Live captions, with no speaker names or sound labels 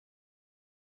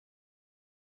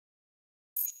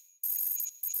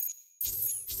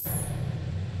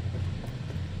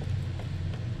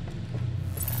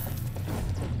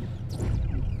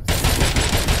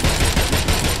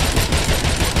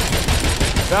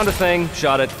Found a thing,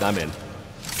 shot it, I'm in.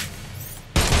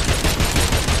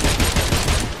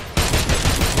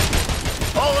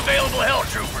 All available hell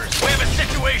troopers. We have a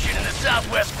situation in the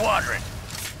southwest quadrant.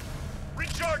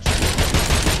 Recharge.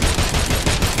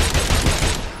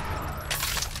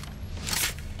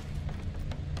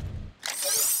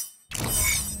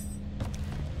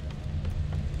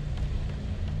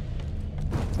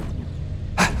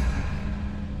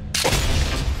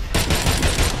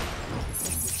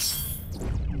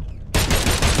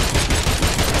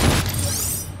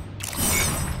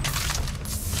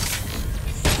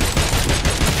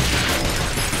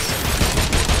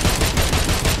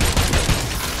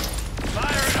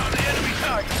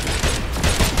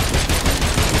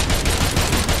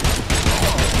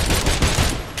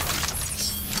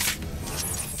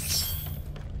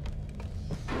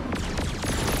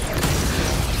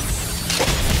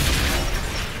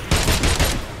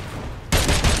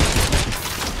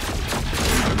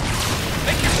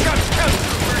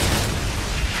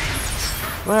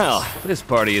 Well, this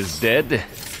party is dead.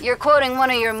 You're quoting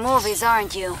one of your movies,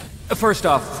 aren't you? First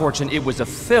off, Fortune, it was a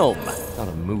film, not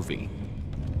a movie.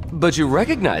 But you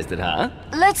recognized it, huh?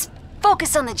 Let's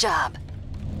focus on the job.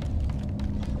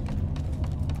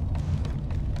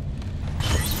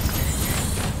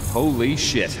 Holy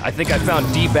shit, I think I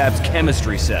found D-Bab's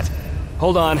chemistry set.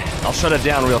 Hold on, I'll shut it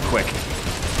down real quick.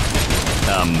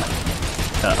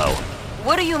 Uh-oh.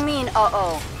 What do you mean,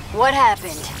 uh-oh? What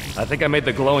happened? I think I made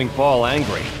the glowing ball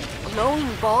angry. Glowing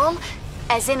ball?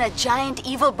 As in a giant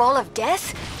evil ball of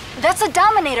death? That's a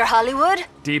Dominator, Hollywood.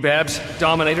 D-Babs,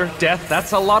 Dominator, Death,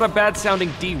 that's a lot of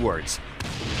bad-sounding D-words.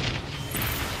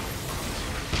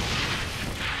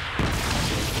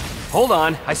 Hold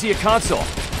on, I see a console.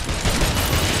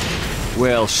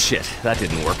 Well, shit, that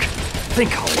didn't work.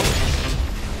 Think, Hollywood.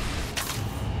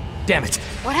 Damn it.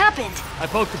 What happened? I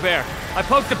poked the bear. I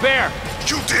poked the bear!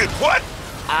 You did what?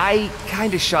 I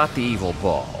kinda shot the evil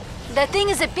ball. That thing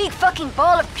is a big fucking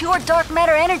ball of pure dark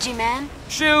matter energy, man.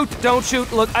 Shoot, don't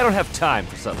shoot. Look, I don't have time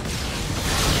for something.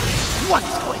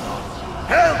 What's going on?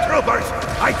 Hell troopers,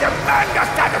 I demand a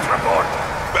status report!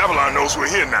 Babylon knows we're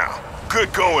here now.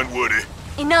 Good going, Woody.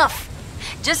 Enough.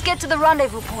 Just get to the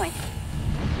rendezvous point.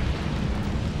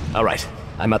 All right,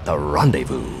 I'm at the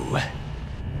rendezvous.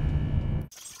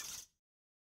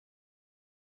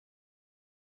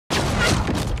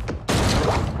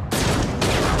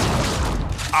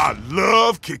 I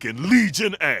love kicking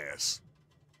Legion ass.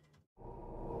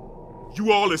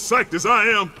 You all as psyched as I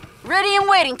am? Ready and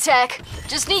waiting, Tech.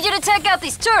 Just need you to take out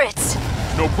these turrets.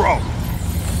 No problem.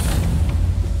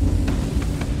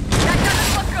 That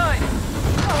doesn't look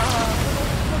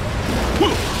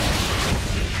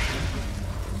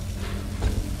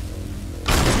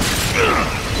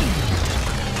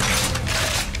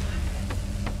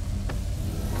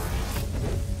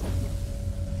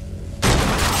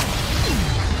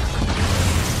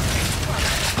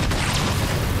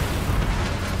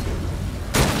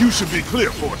You should be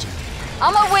clear, Fortune.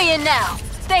 On my way in now.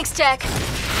 Thanks, Tech.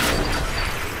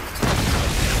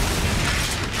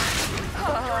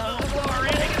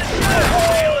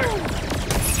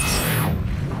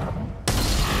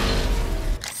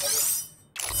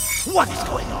 What is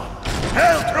going on?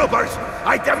 Hell troopers,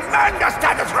 I demand a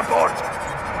status report!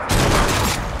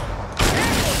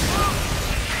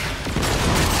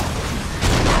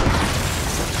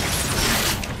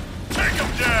 Take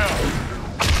him down!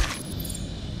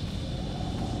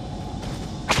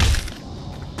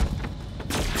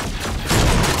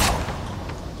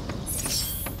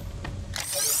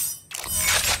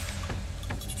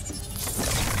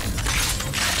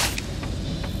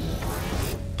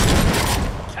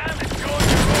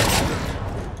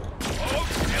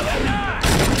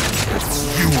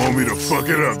 Want me to fuck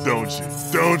it up, don't you?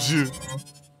 Don't you?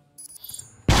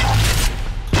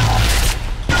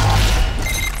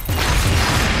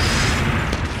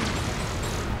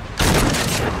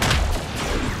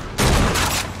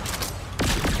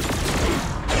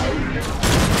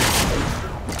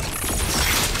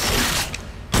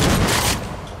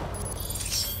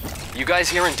 You guys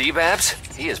hearing D-Babs?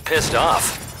 He is pissed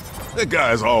off. That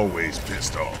guy's always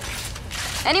pissed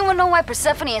off. Anyone know why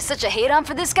Persephone has such a hate-on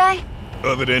for this guy?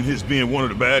 Other than his being one of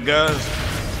the bad guys?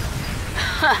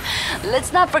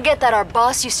 Let's not forget that our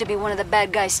boss used to be one of the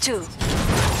bad guys, too.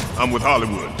 I'm with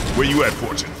Hollywood. Where you at,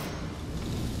 Fortune?